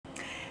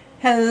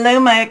Hello,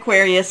 my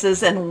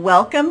Aquariuses, and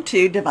welcome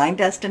to Divine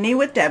Destiny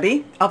with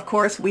Debbie. Of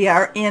course, we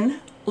are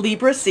in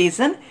Libra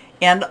season,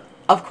 and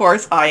of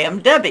course, I am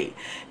Debbie.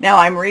 Now,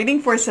 I'm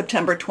reading for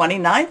September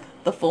 29th,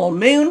 the full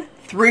moon,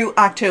 through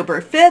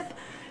October 5th.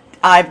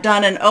 I've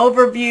done an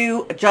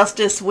overview,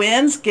 Justice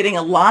Wins, getting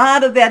a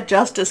lot of that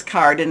Justice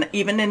card, and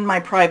even in my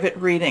private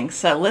reading.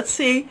 So let's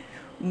see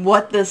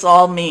what this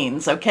all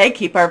means, okay?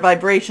 Keep our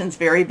vibrations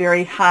very,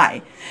 very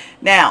high.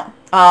 Now,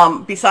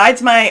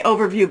 besides my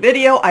overview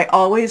video, I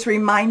always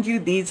remind you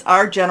these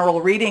are general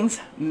readings,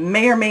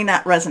 may or may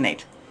not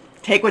resonate.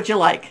 Take what you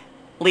like,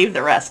 leave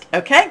the rest,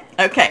 okay?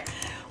 Okay.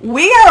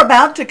 We are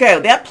about to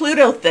go, that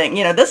Pluto thing,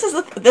 you know, this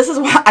is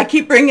why I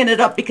keep bringing it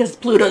up, because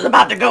Pluto's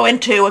about to go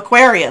into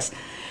Aquarius.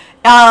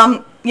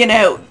 You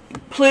know,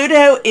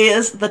 Pluto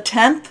is the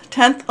 10th,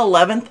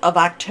 11th of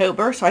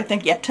October. So I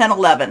think, yeah, 10,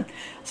 11.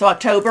 So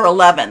October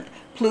 11th,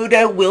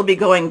 Pluto will be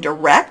going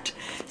direct.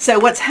 So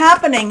what's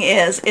happening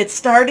is it's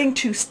starting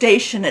to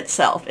station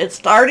itself. It's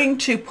starting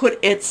to put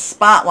its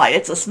spotlight.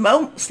 It's a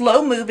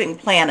slow moving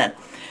planet,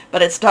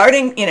 but it's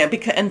starting, you know,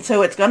 and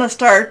so it's going to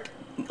start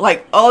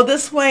like, oh,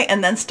 this way,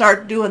 and then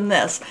start doing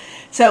this.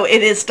 So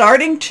it is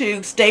starting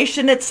to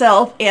station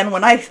itself. And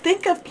when I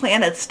think of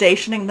planets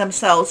stationing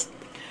themselves,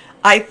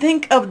 I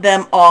think of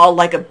them all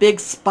like a big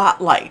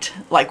spotlight.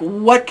 Like,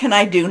 what can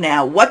I do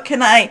now? What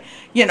can I,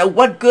 you know,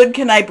 what good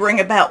can I bring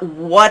about?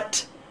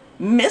 What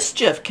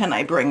mischief can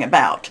I bring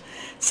about?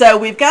 So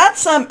we've got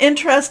some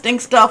interesting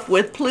stuff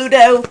with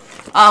Pluto.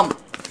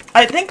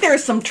 I think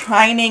there's some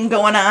trining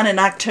going on in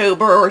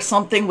October or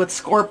something with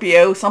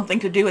Scorpio,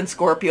 something to do in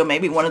Scorpio,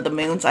 maybe one of the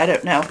moons, I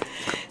don't know.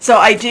 So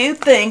I do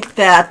think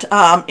that,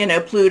 you know,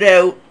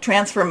 Pluto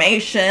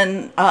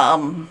transformation,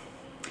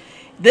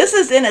 this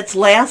is in its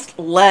last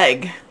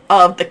leg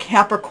of the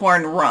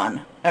Capricorn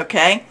run,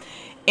 okay?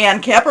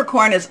 And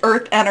Capricorn is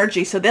earth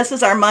energy, so this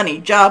is our money,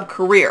 job,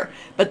 career.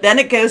 But then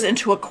it goes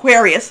into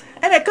Aquarius,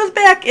 and it goes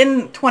back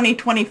in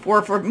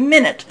 2024 for a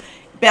minute,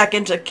 back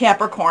into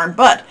Capricorn.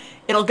 But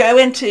it'll go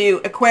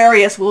into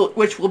Aquarius,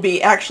 which will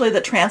be actually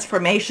the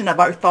transformation of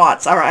our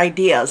thoughts, our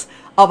ideas,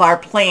 of our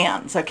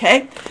plans,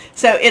 okay?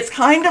 So it's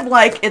kind of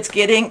like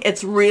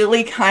it's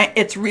really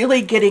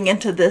getting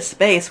into this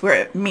space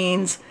where it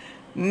means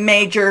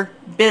major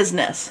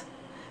business.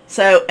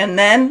 So, and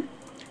then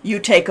you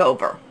take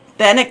over.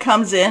 Then it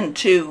comes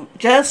into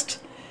just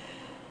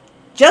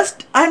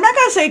I'm not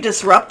going to say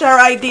disrupt our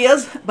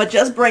ideas, but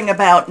just bring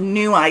about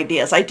new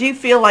ideas. I do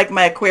feel like,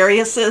 my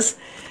Aquariuses,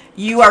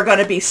 you are going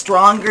to be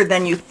stronger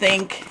than you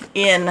think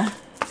in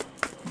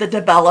the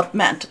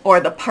development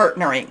or the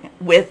partnering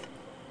with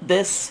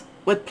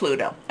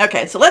Pluto.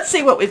 Okay, so let's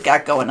see what we've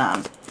got going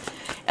on.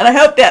 And I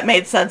hope that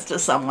made sense to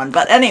someone.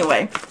 But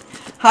anyway,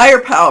 higher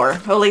power,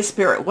 Holy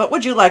Spirit, what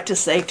would you like to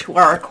say to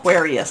our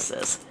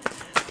Aquariuses?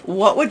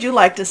 What would you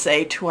like to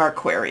say to our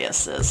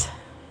Aquariuses?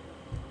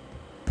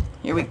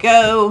 Here we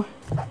go.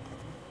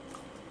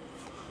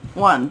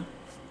 1,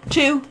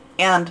 2,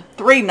 and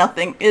 3.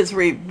 Nothing is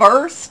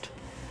reversed.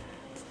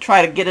 Let's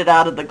try to get it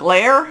out of the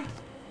glare.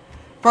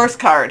 First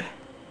card,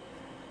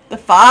 the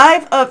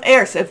 5 of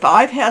air. So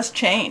 5 has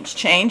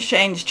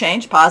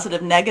change,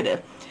 positive,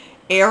 negative.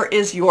 Air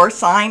is your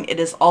sign. It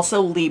is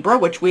also Libra,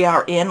 which we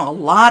are in. A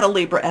lot of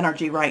Libra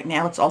energy right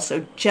now. It's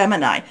also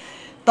Gemini.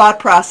 Thought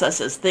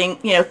processes,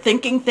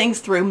 thinking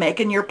things through,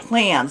 making your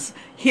plans,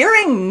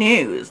 hearing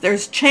news.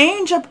 There's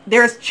change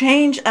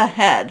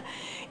ahead,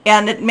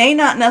 and it may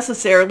not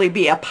necessarily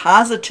be a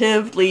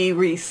positively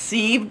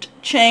received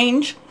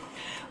change,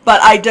 but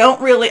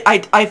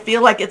I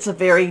feel like it's a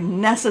very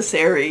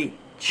necessary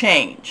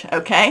change,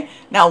 okay?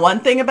 Now, one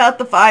thing about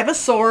the 5 of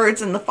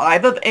Swords and the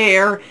 5 of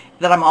Air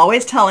that I'm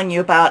always telling you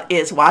about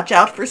is watch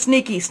out for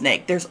sneaky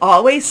snake. There's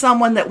always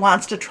someone that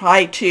wants to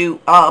try to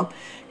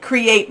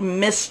create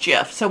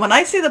mischief. So when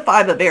I see the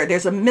 5 of Air,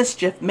 there's a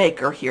mischief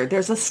maker here.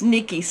 There's a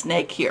sneaky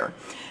snake here.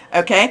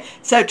 Okay?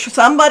 So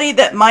somebody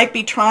that might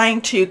be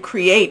trying to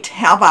create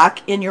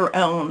havoc in your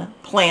own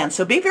plan.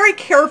 So be very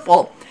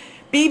careful.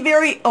 Be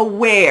very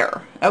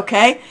aware.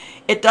 Okay?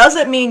 It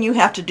doesn't mean you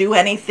have to do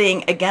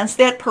anything against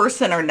that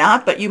person or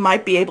not, but you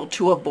might be able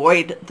to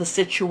avoid the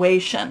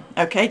situation.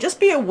 Okay?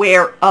 Just be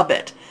aware of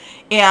it.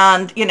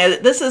 And, you know,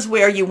 this is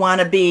where you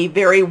want to be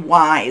very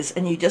wise,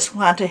 and you just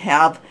want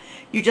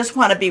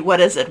to be,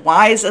 what is it?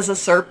 Wise as a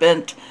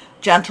serpent,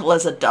 gentle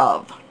as a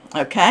dove.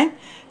 Okay?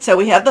 So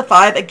we have the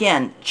 5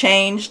 again.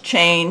 Change,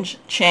 change,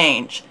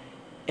 change.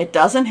 It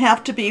doesn't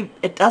have to be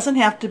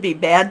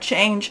bad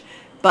change,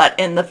 but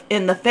in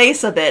the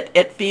face of it,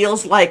 it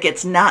feels like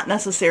it's not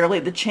necessarily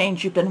the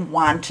change you've been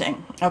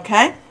wanting.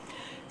 Okay?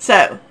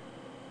 So,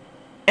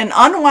 an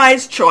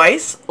unwise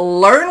choice.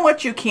 Learn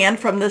what you can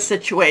from this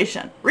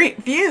situation.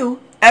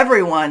 Review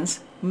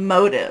everyone's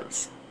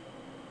motives.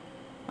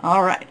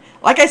 All right.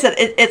 Like I said,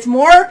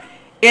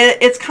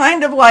 it's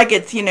kind of like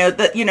it's,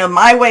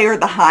 my way or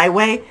the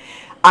highway.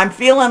 I'm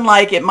feeling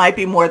like it might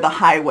be more the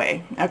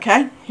highway.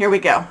 Okay, here we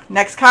go.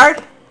 Next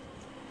card.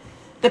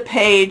 The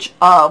Page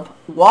of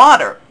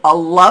Water. A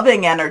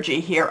loving energy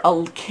here,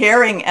 a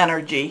caring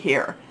energy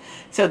here.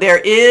 So there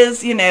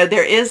is,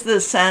 there is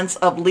this sense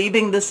of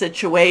leaving the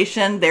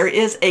situation. There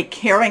is a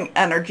caring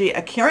energy,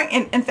 a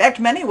caring, in fact,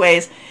 many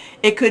ways,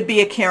 it could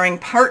be a caring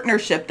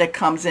partnership that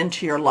comes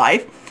into your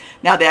life.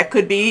 Now that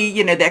could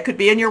be, that could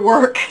be in your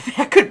work,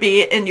 that could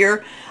be in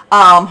your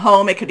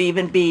home, it could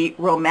even be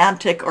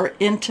romantic or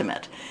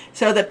intimate.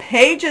 So the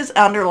page's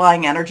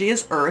underlying energy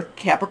is Earth,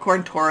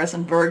 Capricorn, Taurus,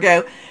 and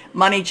Virgo,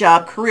 money,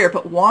 job, career.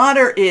 But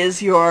water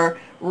is your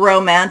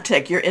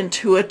romantic, your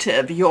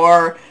intuitive,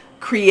 your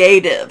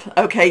creative,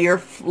 okay, your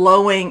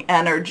flowing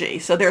energy.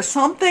 So there's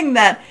something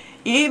that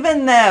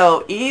even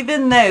though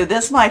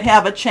this might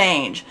have a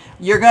change,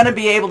 you're going to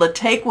be able to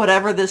take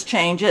whatever this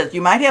change is.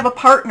 You might have a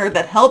partner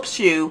that helps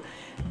you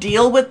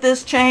deal with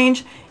this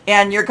change,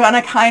 and you're going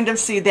to kind of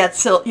see that,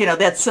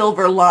 that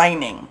silver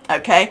lining,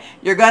 okay?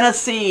 You're going to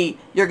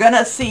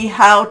see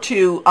how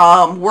to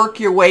work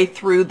your way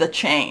through the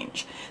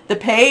change. The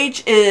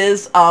page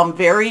is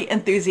very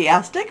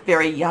enthusiastic,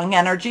 very young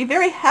energy,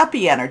 very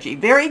happy energy,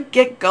 very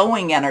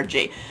get-going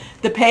energy.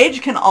 The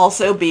page can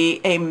also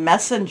be a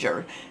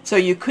messenger. So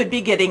you could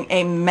be getting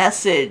a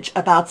message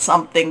about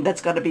something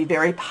that's going to be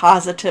very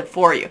positive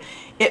for you.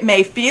 It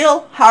may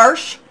feel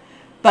harsh,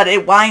 but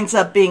it winds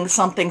up being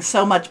something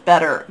so much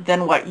better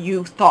than what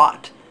you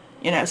thought.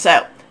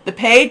 So the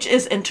page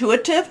is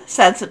intuitive,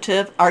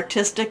 sensitive,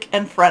 artistic,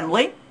 and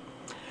friendly.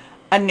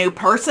 A new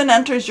person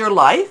enters your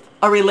life.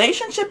 A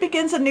relationship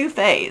begins a new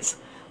phase.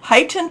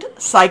 Heightened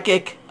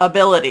psychic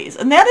abilities.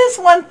 And that is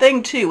one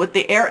thing too with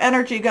the air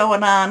energy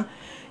going on.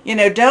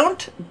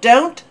 Don't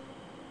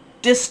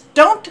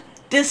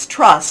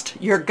distrust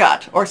your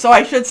gut. Or so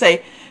I should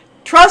say,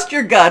 trust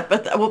your gut,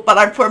 but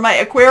for my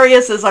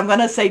Aquariuses, I'm going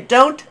to say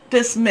don't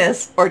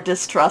dismiss or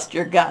distrust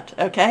your gut,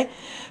 okay?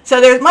 So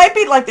there might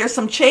be there's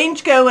some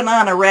change going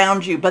on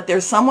around you, but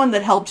there's someone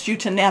that helps you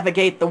to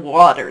navigate the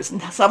waters,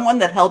 someone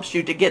that helps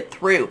you to get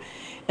through.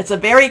 It's a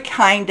very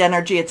kind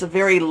energy. It's a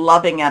very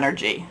loving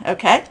energy,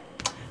 okay?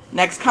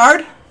 Next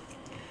card,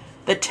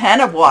 the Ten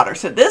of Water.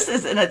 So this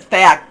is, in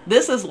fact,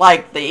 this is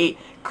like the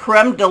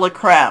creme de la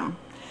creme.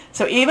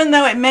 So even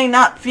though it may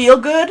not feel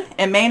good,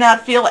 it may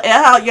not feel,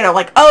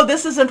 oh,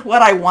 this isn't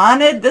what I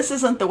wanted, this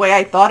isn't the way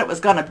I thought it was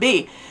going to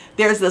be,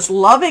 there's this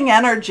loving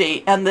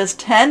energy, and this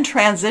 10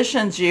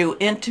 transitions you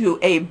into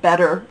a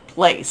better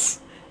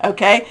place,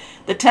 okay?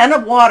 The 10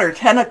 of Water,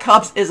 10 of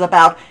Cups is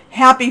about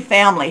happy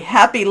family,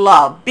 happy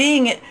love,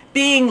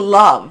 being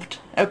loved,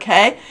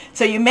 okay?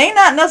 So you may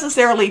not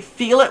necessarily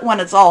feel it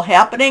when it's all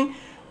happening,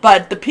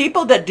 but the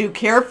people that do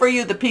care for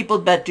you, the people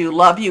that do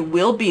love you,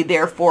 will be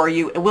there for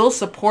you, will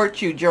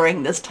support you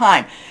during this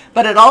time.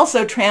 But it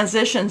also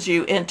transitions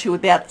you into a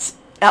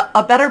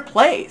better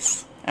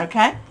place,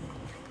 okay?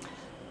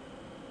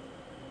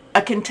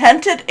 A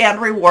contented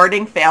and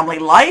rewarding family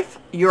life.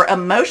 Your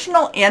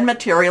emotional and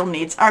material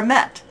needs are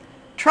met.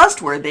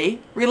 Trustworthy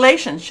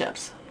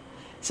relationships.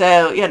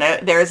 So,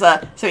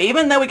 so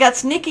even though we got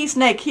sneaky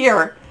snake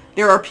here,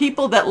 there are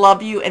people that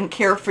love you and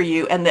care for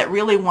you and that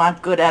really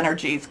want good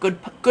energies,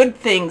 good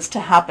things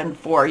to happen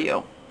for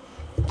you.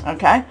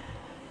 Okay?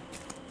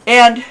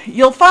 And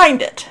you'll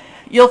find it.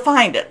 You'll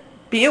find it.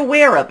 Be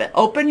aware of it.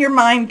 Open your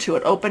mind to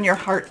it. Open your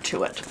heart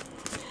to it.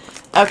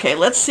 Okay,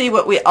 let's see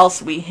what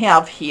else we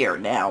have here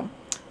now.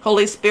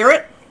 Holy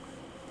Spirit,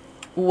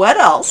 what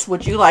else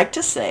would you like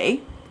to say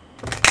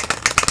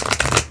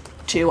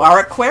to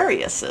our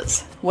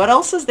Aquariuses? What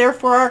else is there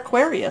for our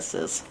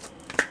Aquariuses?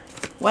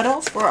 What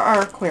else for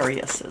our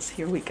Aquariuses?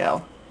 Here we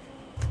go.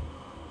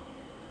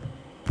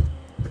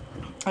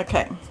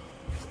 Okay.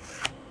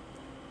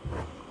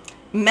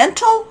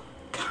 Mental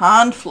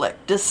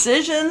conflict.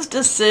 Decisions,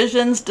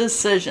 decisions,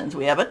 decisions.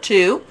 We have a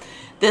 2.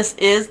 This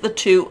is the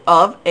 2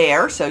 of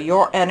air. So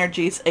your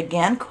energies,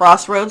 again,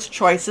 crossroads,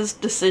 choices,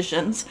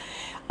 decisions.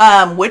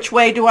 Which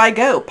way do I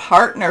go?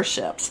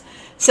 Partnerships.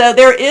 So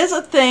there is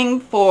a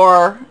thing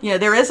for,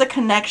 there is a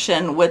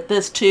connection with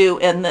this 2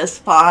 and this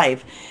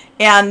 5.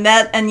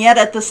 And yet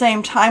at the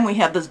same time, we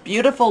have this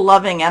beautiful,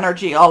 loving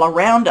energy all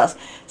around us.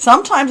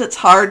 Sometimes it's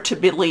hard to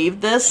believe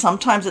this.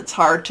 Sometimes it's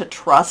hard to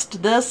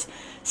trust this.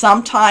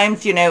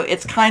 Sometimes,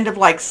 it's kind of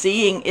like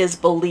seeing is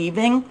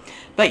believing.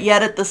 But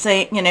yet at the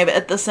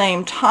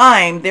same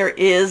time, there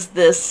is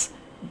this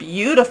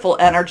beautiful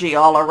energy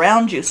all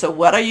around you. So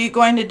what are you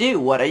going to do?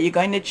 What are you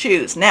going to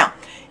choose? Now,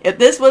 if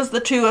this was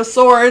the 2 of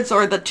Swords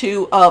or the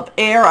 2 of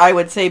air, I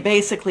would say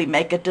basically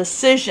make a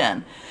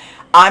decision.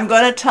 I'm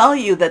going to tell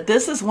you that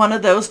this is one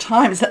of those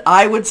times that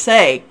I would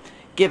say,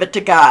 give it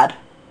to God.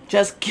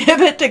 Just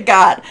give it to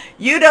God.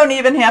 You don't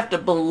even have to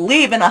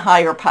believe in a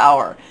higher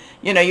power.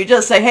 You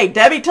just say, hey,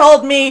 Debbie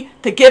told me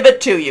to give it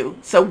to you.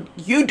 So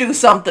you do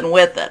something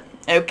with it.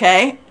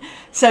 Okay?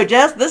 So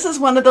this is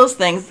one of those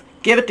things.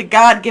 Give it to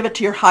God. Give it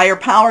to your higher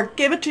power.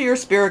 Give it to your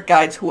spirit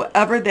guides,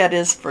 whoever that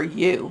is for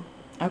you.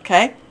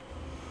 Okay?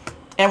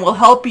 And will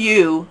help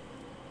you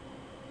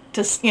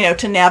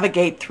to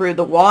navigate through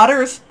the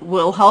waters,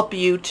 will help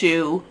you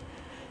to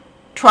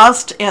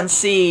trust and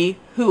see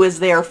who is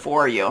there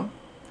for you.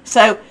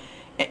 So,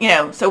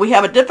 so we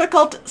have a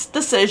difficult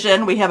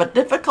decision, we have a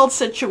difficult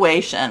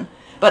situation,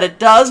 but it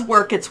does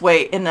work its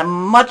way in a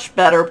much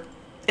better,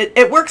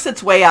 it works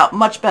its way out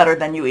much better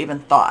than you even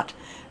thought.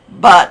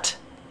 But,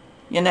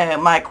 you know,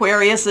 my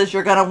Aquariuses,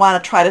 you're going to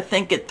want to try to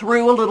think it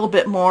through a little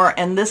bit more,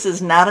 and this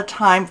is not a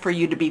time for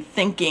you to be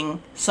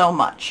thinking so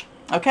much.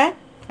 Okay?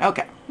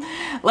 Okay.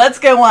 Let's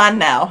go on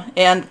now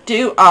and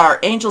do our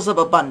Angels of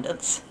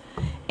Abundance.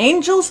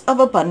 Angels of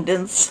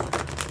Abundance,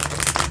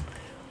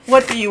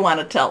 what do you want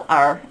to tell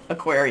our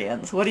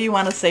Aquarians? What do you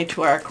want to say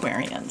to our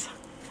Aquarians?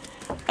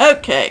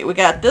 Okay, we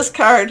got this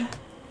card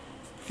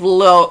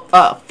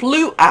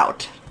flew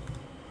out,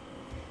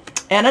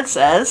 and it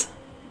says,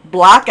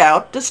 block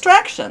out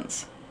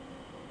distractions.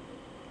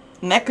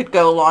 And that could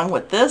go along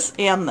with this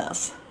and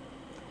this.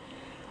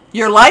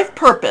 Your life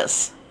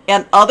purpose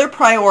and other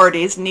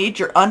priorities need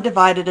your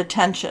undivided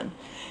attention.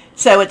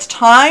 So it's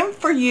time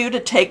for you to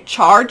take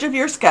charge of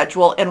your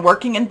schedule and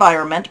working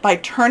environment by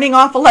turning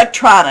off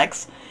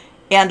electronics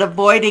and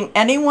avoiding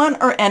anyone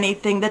or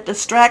anything that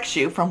distracts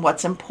you from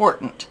what's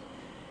important.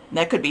 And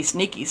that could be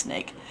sneaky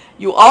snake.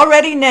 You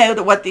already know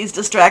that what these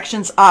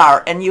distractions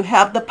are, and you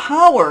have the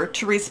power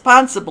to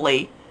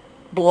responsibly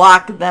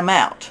block them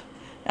out.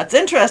 That's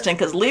interesting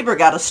because Libra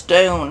got a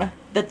stone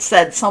that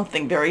said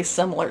something very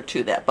similar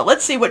to that. But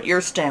let's see what your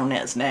stone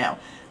is now.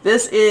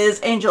 This is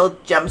Angel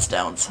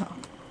Gemstones.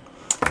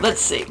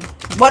 Let's see.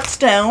 What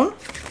stone,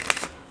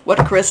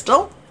 what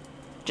crystal,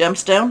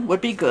 gemstone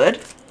would be good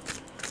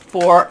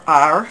for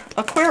our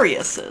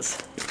Aquariuses?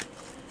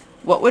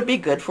 What would be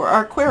good for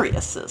our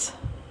Aquariuses?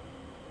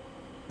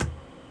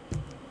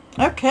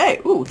 Okay.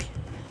 Ooh.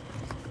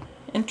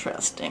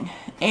 Interesting.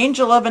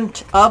 Angel of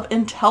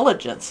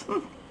Intelligence.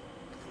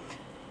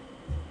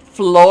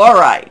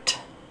 Fluorite.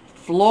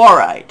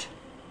 Fluorite.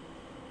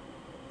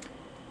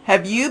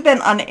 Have you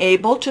been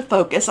unable to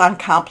focus on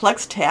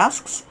complex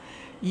tasks?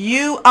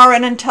 You are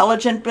an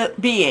intelligent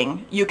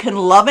being. You can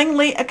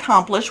lovingly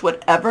accomplish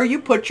whatever you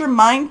put your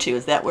mind to.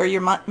 Is that where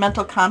your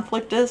mental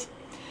conflict is?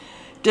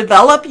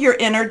 Develop your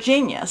inner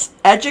genius.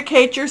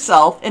 Educate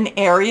yourself in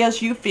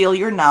areas you feel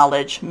your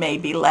knowledge may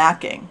be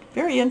lacking.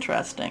 Very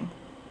interesting.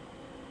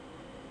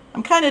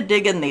 I'm kind of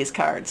digging these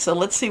cards. So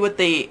let's see what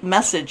the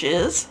message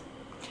is.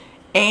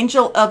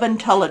 Angel of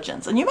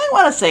Intelligence. And you might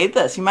want to say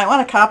this. You might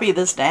want to copy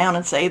this down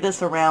and say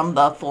this around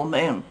the full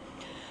moon.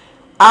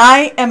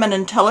 I am an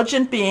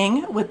intelligent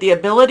being with the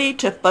ability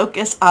to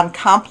focus on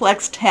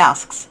complex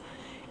tasks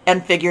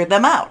and figure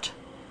them out.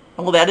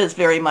 Well, that is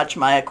very much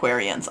my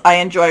Aquarians. I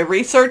enjoy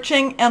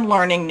researching and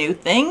learning new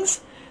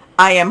things.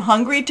 I am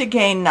hungry to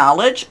gain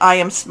knowledge. I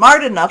am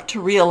smart enough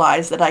to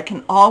realize that I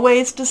can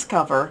always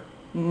discover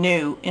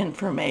new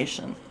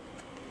information.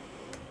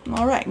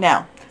 All right,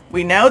 now,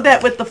 we know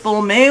that with the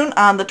full moon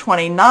on the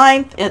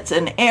 29th, it's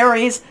in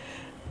Aries.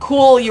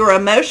 Cool your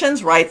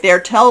emotions. Right there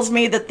tells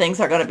me that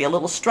things are going to be a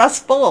little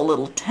stressful, a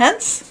little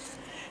tense.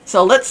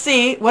 So let's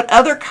see what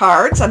other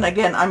cards, and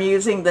again, I'm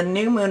using the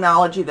new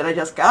Moonology that I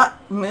just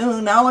got,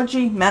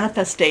 Moonology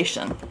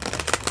Manifestation.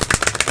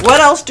 What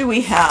else do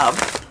we have?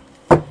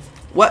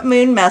 What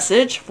moon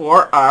message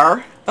for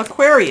our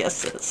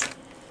Aquariuses?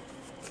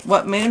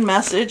 What moon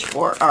message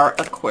for our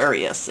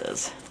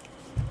Aquariuses?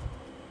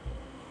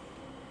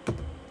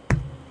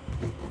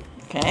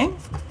 Okay.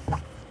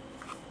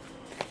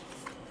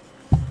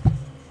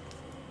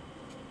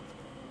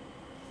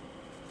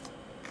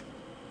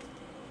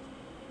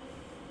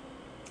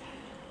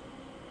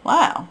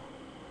 Wow.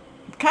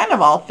 It kind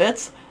of all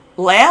fits.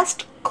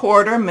 Last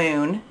quarter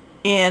moon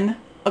in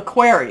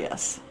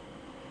Aquarius.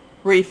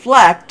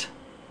 Reflect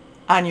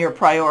on your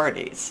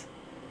priorities.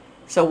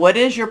 So what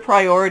is your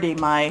priority,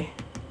 my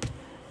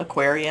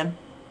Aquarian?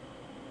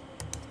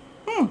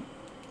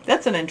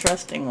 That's an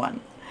interesting one.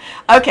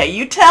 Okay,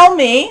 you tell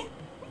me,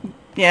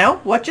 you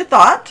know, what you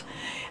thought.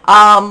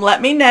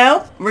 Let me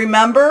know.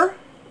 Remember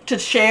to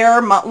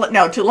share,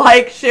 to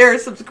like, share,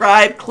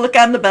 subscribe, click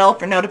on the bell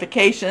for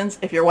notifications.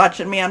 If you're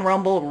watching me on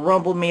Rumble,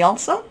 rumble me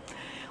also.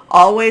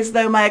 Always,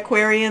 though, my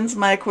Aquarians,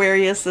 my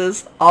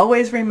Aquariuses,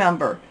 always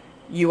remember,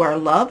 you are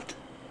loved,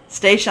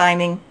 stay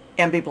shining,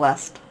 and be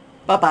blessed.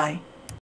 Bye-bye.